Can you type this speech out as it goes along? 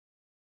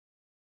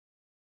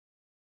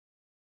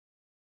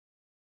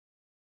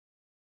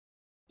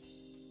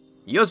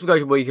Yo, what's up guys,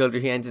 your boy vKilljoyy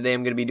here, and today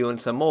I'm going to be doing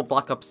some more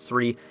Black Ops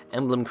 3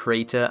 Emblem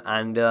Creator,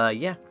 and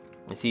yeah,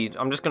 you see,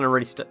 I'm just going to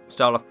really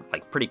start off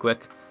like pretty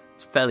quick.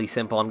 It's fairly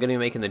simple. I'm going to be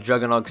making the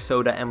Jugger-nog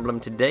Soda emblem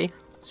today.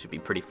 This should be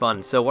pretty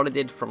fun. So what I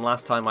did from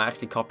last time, I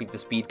actually copied the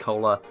Speed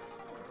Cola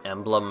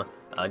emblem,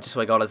 just so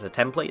I got it as a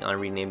template, and I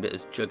renamed it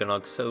as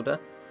Jugger-nog Soda.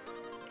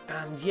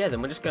 And yeah,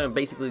 then we're just going to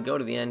basically go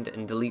to the end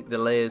and delete the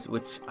layers,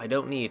 which I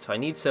don't need. So I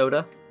need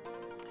soda.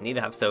 I need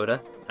to have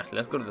soda. Actually,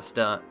 let's go to the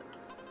start.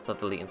 Start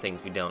deleting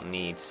things we don't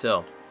need.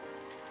 So,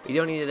 we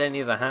don't need any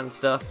of the hand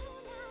stuff.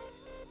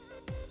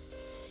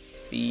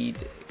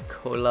 Speed,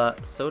 cola,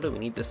 soda. We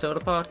need the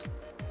soda part.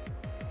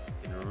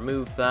 We can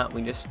remove that.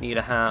 We just need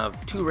to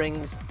have 2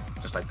 rings,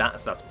 just like that.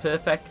 So that's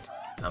perfect.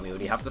 And we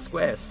already have the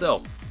squares.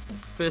 So,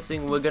 first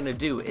thing we're gonna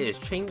do is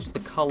change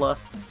the color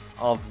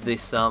of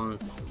this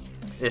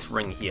this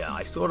ring here.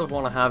 I sort of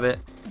want to have it.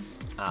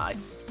 I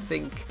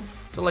think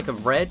sort of like a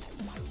red,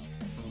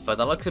 but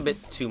that looks a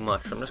bit too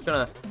much. I'm just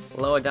gonna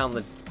lower down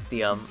the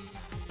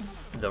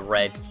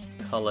red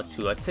color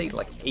to, I'd say,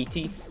 like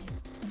 80.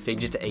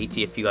 Change it to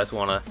 80 if you guys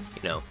want to,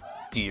 you know,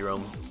 do your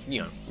own,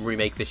 you know,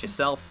 remake this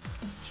yourself.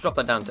 Just drop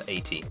that down to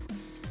 80.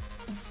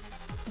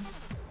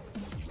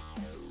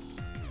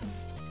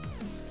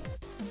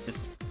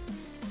 Just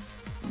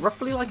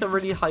roughly like a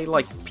really high,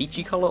 like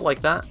peachy color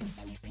like that.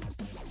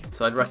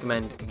 So I'd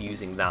recommend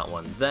using that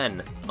one.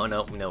 Then, oh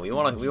no, we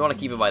want to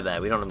keep it by there.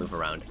 We don't want to move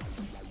around.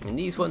 And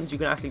these ones you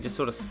can actually just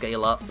sort of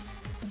scale up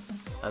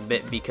a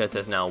bit because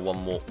there's now one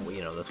more,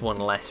 you know, there's one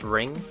less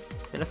ring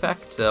in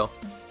effect, so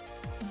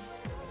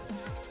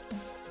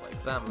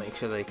like that. Make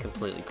sure they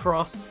completely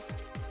cross.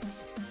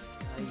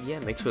 Yeah,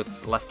 make sure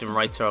it's left and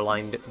right are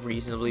aligned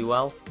reasonably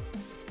well.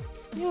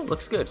 Yeah, it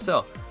looks good.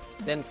 So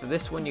then for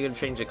this one, you're going to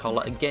change the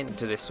color again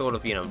to this sort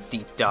of, you know,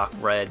 deep dark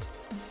red.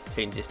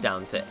 Change this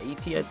down to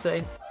 80, I'd say.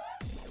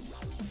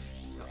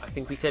 I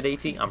think we said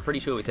 80. I'm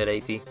pretty sure we said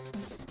 80.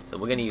 So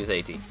we're going to use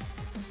 80.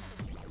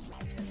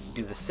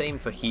 Do the same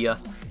for here.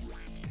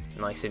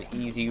 Nice and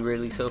easy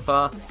really so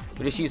far.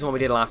 We just used what we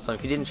did last time.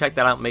 If you didn't check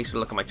that out, make sure to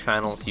look at my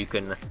channel so you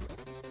can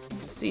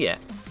see it.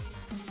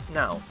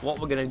 Now, what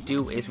we're going to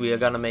do is we are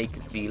going to make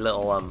the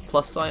little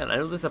plus sign. I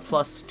know there's a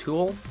plus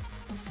tool.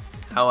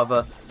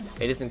 However,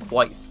 it isn't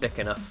quite thick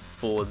enough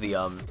for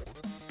the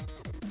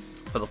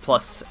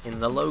plus in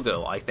the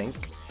logo, I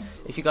think.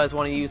 If you guys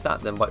want to use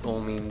that, then by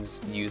all means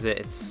use it.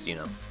 It's, you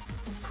know,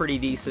 pretty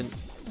decent.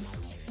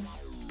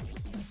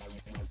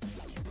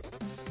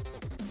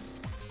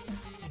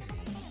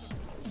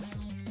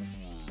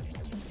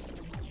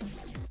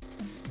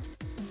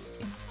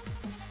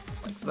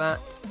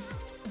 That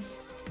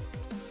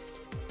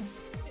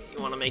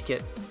you want to make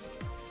it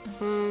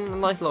a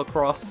nice little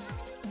cross.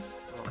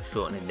 I want to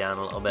shorten it down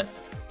a little bit,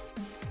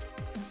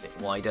 a bit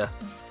wider,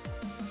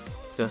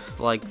 just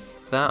like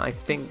that. I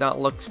think that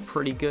looks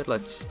pretty good.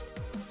 Let's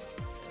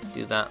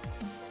do that.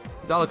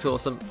 That looks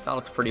awesome. That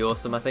looks pretty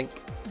awesome, I think.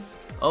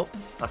 Oh,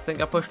 I think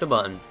I pushed a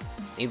button.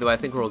 Either way, I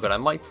think we're all good. I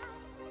might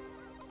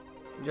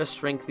just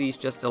shrink these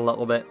just a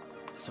little bit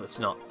so it's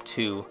not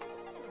too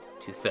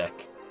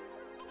thick.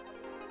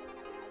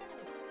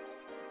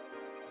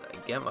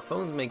 Again, my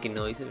phone's making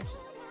noises,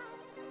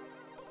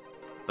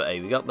 but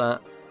hey, we got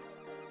that,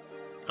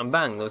 and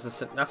bang! I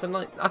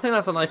think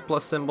that's a nice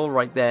plus symbol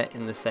right there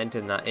in the center,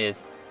 and that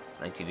is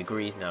 90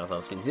 degrees. Now it's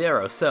obviously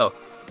 0. So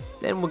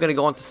then we're gonna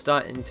go on to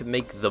starting to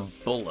make the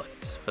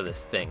bullet for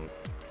this thing,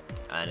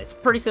 and it's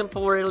pretty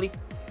simple, really.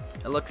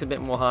 It looks a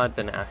bit more hard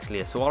than it actually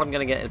is. So what I'm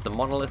gonna get is the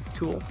monolith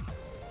tool.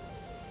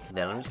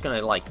 Then I'm just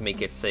gonna like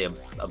make it say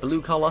a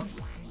blue color,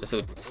 just so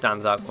it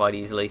stands out quite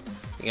easily.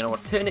 You're going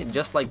to turn it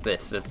just like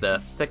this, that the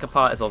thicker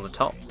part is on the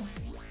top.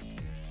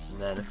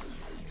 And then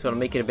sort of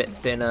make it a bit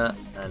thinner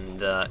and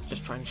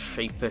just try and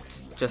shape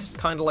it just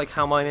kind of like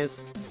how mine is.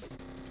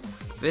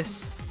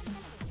 This.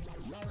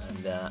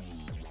 And a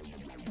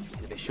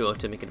bit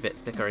shorter, make it a bit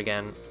thicker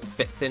again, a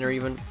bit thinner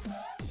even.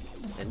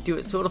 And do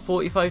it sort of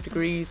 45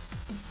 degrees,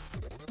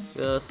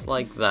 just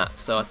like that.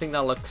 So I think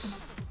that looks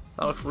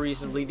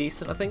reasonably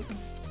decent, I think.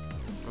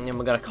 And then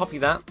we're going to copy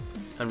that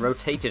and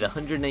rotate it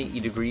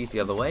 180 degrees the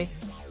other way.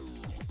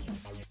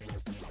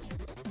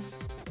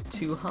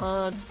 Too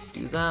hard,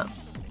 do that.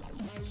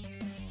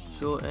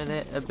 Shorten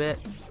it a bit.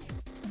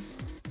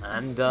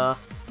 And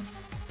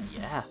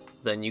yeah,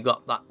 then you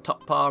got that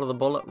top part of the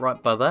bullet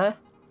right by there,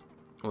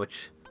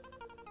 which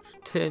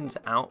turns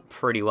out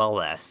pretty well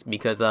there,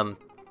 because I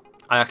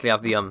actually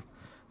have the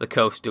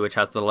coaster which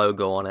has the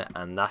logo on it,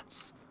 and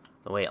that's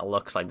the way it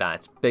looks like that.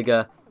 It's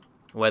bigger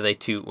where the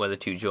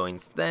two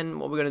joins. Then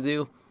what we're gonna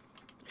do,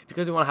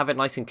 because we want to have it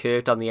nice and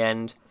curved on the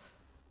end,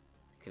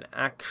 you can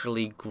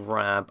actually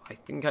grab, I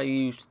think I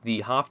used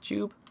the half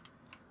tube,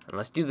 and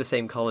let's do the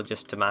same color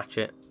just to match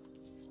it.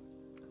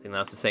 I think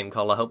that's the same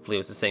color. Hopefully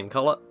it was the same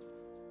color.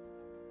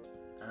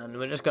 And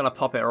we're just gonna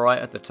pop it right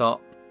at the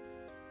top,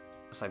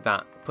 just like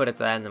that. Put it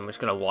there, and then we're just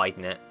gonna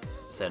widen it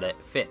so that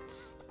it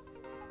fits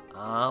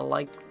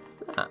like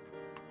that.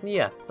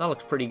 Yeah, that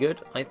looks pretty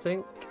good, I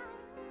think.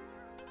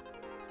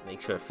 Make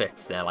sure it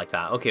fits there like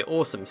that. Okay,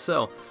 awesome.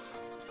 So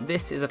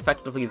this is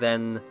effectively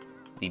then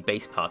the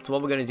base part. So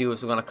what we're going to do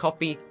is we're going to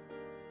copy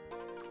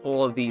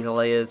all of these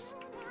layers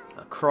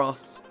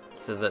across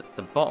so that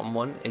the bottom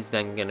one is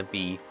then going to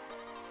be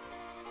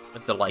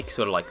the like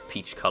sort of like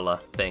peach color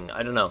thing.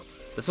 I don't know.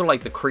 The sort of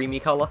like the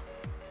creamy color.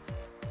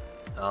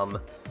 And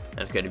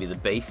it's going to be the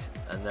base.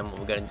 And then what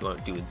we're going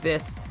to do with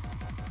this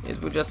is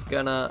we're just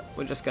gonna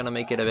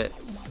make it a bit,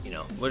 you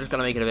know, we're just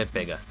gonna make it a bit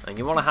bigger. And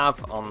you want to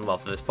have well,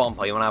 for this bottom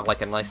part, you want to have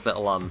like a nice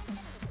little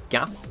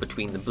gap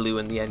between the blue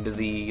and the end of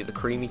the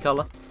creamy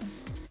color.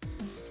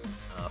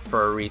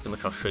 For a reason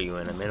which I'll show you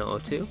in a minute or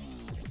two.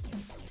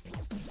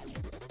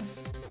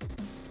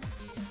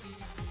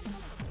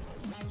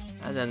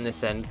 And then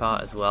this end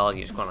part as well,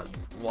 you just want to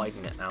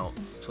widen it out,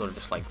 sort of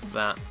just like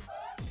that.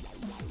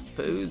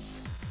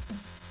 Suppose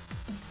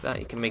that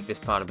you can make this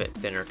part a bit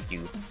thinner if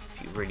you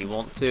really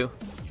want to.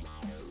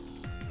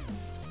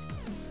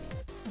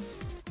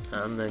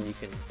 And then you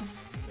can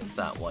make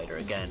that wider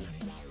again.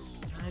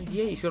 And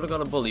yeah, you sort of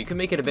got a bullet. You can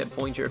make it a bit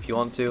pointier if you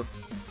want to.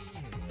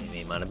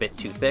 Maybe a bit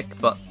too thick,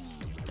 but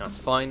that's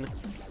fine.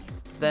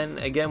 Then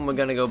again, we're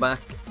going to go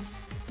back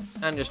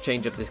and just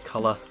change up this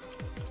color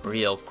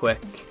real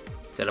quick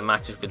so it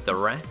matches with the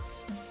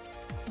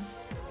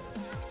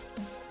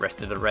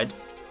rest of the red.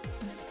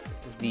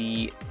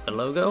 The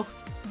logo.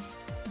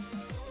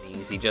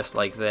 Easy, just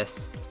like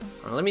this.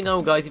 And let me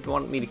know, guys, if you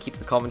want me to keep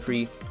the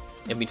commentary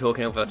and be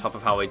talking over the top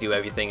of how I do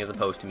everything, as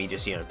opposed to me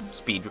just, you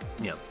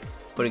know,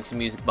 putting some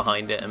music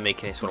behind it and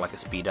making it sort of like a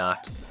speed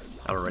art.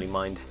 I don't really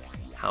mind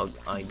how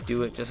I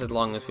do it, just as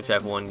long as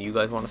whichever one you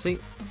guys want to see.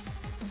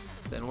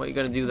 So then what you're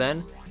going to do then,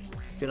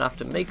 you're going to have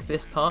to make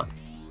this part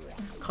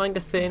kind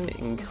of thin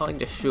and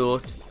kind of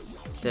short,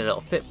 so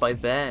it'll fit by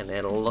there and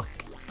it'll look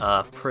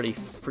pretty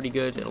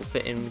good. It'll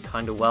fit in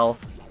kind of well,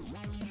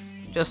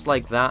 just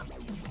like that.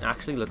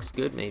 Actually looks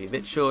good, maybe a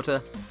bit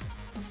shorter.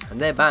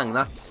 And there, bang,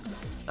 that's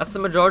the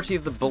majority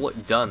of the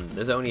bullet done.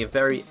 There's only a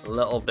very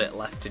little bit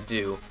left to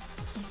do,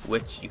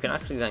 which you can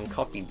actually then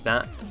copy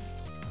that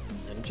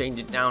and change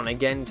it down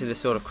again to this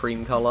sort of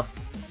cream color.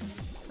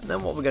 And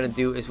then what we're going to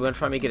do is we're going to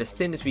try and make it as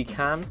thin as we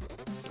can,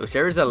 which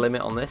there is a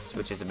limit on this,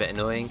 which is a bit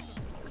annoying.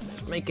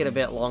 Just make it a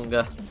bit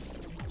longer.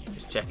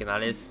 Just checking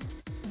that is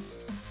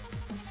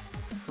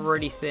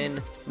pretty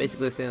thin,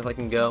 basically as thin as I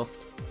can go.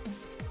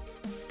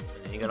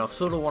 And then you're going to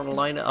sort of want to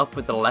line it up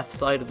with the left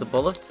side of the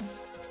bullet.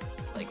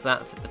 Like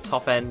that, so the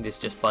top end is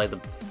just by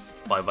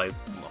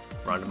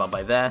roundabout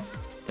by there.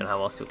 Don't know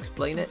how else to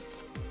explain it.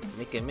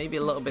 Make it maybe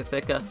a little bit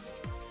thicker.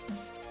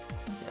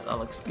 Yeah, that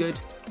looks good.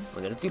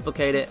 We're going to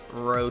duplicate it,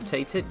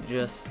 rotate it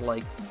just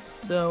like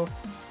so,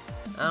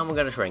 and we're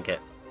going to shrink it.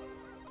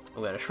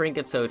 We're going to shrink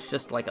it so it's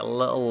just like a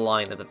little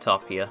line at the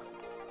top here,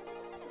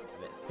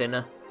 a bit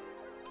thinner,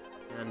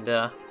 and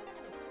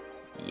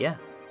yeah,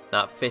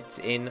 that fits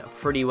in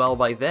pretty well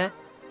by there,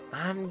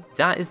 and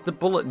that is the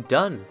bullet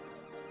done.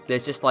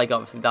 There's just like,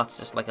 obviously that's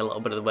just like a little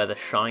bit of where the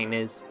shine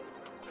is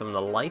from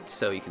the light,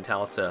 so you can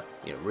tell it's a,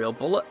 you know, real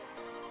bullet.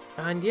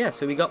 And yeah,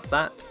 so we got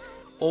that.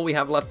 All we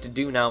have left to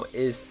do now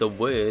is the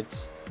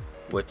words,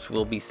 which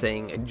will be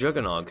saying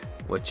Jugger-nog,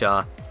 which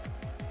are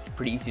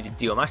pretty easy to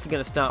do. I'm actually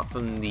going to start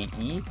from the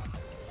E,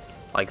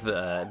 like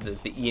the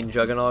E in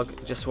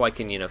Jugger-nog, just so I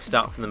can, you know,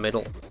 start from the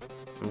middle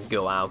and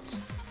go out.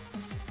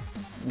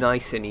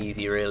 Nice and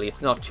easy, really.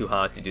 It's not too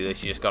hard to do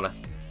this. You just got to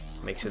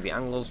make sure the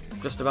angle's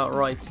just about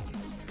right.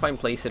 Try and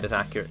place it as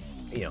accurate,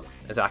 you know,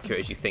 as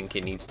accurate as you think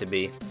it needs to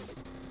be.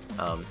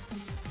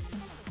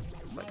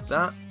 Like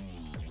that.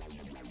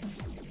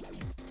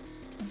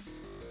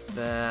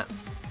 There.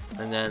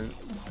 And then,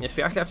 yes,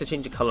 we actually have to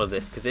change the color of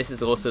this, because this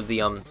is also the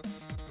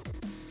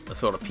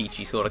sort of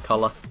peachy sort of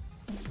color,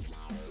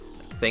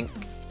 I think.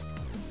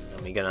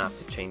 And we're gonna have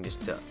to change this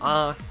to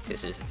R.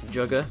 This is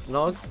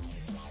Jugger-nog.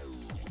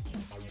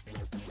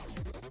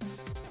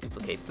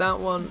 Duplicate that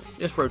one.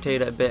 Just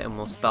rotate it a bit, and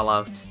we'll spell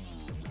out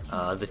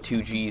the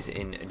two G's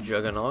in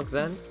Jugger-nog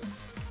then.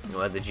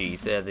 Where are the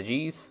G's? There are the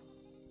G's.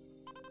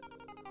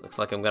 Looks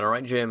like I'm gonna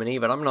write Germany,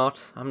 but I'm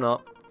not. I'm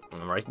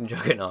writing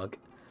Jugger-nog.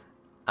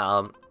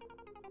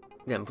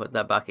 Then put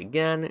that back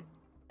again.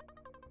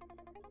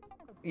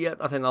 Yeah,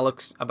 I think that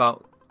looks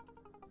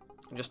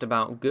just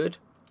about good.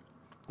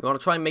 You want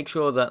to try and make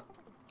sure that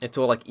it's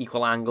all like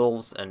equal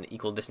angles and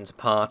equal distance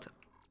apart.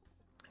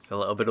 It's a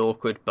little bit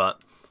awkward,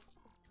 but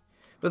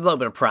with a little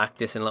bit of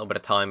practice and a little bit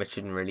of time, it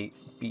shouldn't really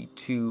be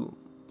too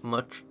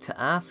much to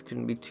ask.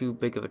 Shouldn't be too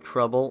big of a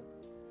trouble.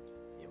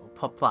 Yeah, we'll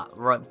pop that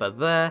right by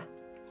there.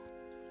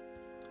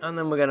 And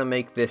then we're going to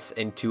make this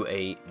into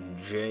a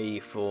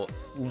J for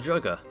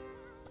Jugger.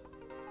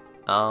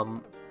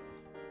 Pop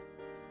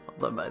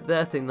that by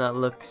there. I think that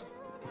looks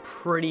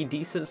pretty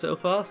decent so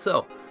far.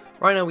 So,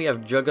 right now we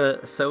have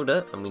Jugger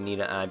Soda, and we need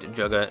to add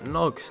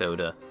Jugger-nog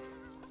Soda.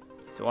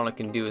 So what I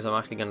can do is I'm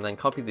actually going to then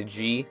copy the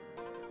G,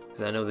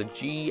 because I know the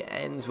G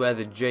ends where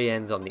the J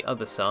ends on the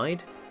other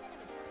side.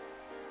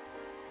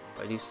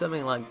 If I do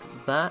something like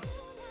that,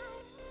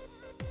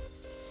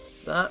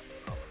 that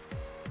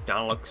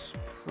looks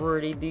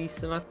pretty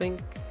decent, I think.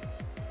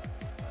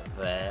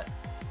 There.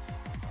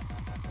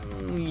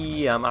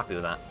 Yeah, I'm happy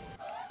with that.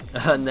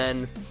 And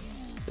then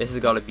this has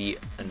got to be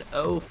an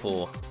O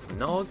for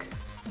Nog.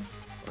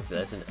 So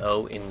there's an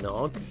O in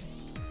Nog.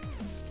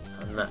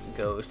 And that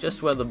goes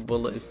just where the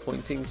bullet is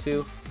pointing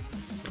to.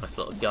 Nice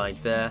little guide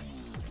there.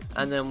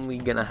 And then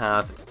we're going to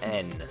have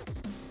N.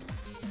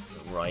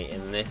 Right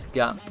in this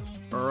gap.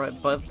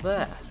 Right by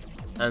there.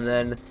 And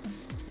then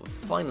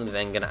we're finally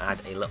then going to add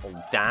a little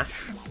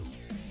dash.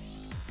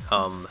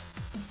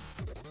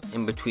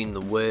 In between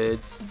the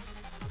words.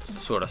 Just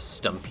a sort of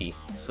stumpy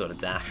sort of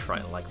dash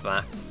right like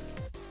that.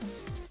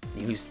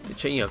 Use the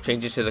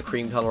change it to the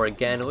cream color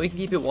again, or you can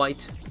keep it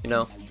white.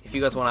 If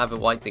you guys want to have it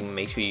white, then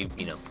make sure you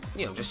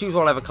just use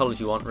whatever colors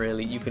you want.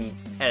 Really, you can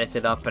edit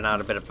it up and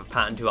add a bit of a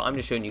pattern to it. I'm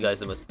just showing you guys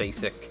the most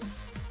basic,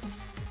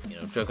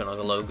 Jugger-nog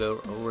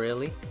logo,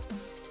 really.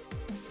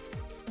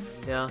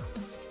 And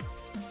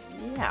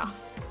yeah,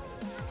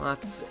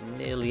 that's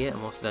nearly it.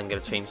 I'm also then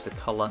going to change the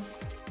color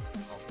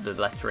of the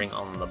lettering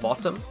on the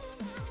bottom,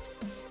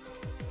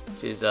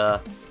 which is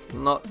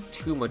not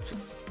too much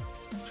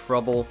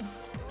trouble.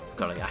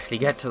 Gotta actually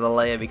get to the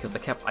layer because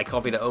I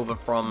copied it over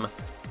from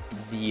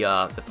the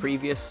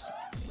previous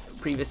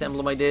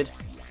emblem I did.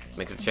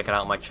 Make sure to check it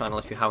out on my channel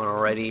if you haven't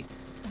already,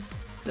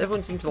 because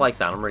everyone seemed to like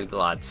that. I'm really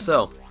glad.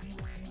 So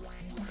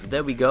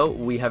there we go.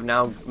 We have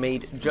now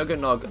made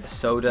Jugger-nog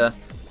Soda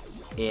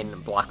in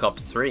Black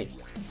Ops 3.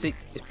 See,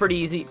 it's pretty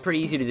easy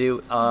to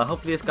do.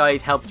 Hopefully this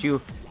guide helped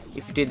you.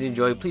 If you did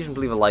enjoy, please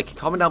remember to leave a like,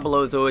 comment down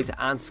below as always,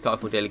 and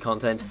subscribe for daily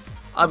content.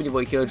 I've been your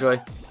boy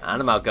vKilljoyy,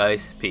 and I'm out,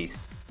 guys.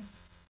 Peace.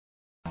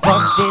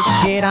 Fuck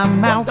this shit,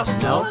 I'm out.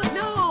 No.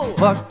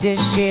 Fuck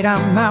this shit,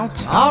 I'm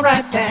out.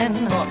 Alright then.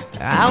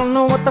 I don't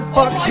know what the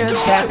fuck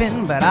just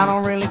happened, but I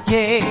don't really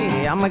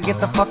care. I'ma get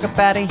the fuck up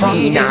out of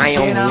here.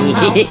 Shit,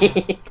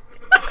 I'm out.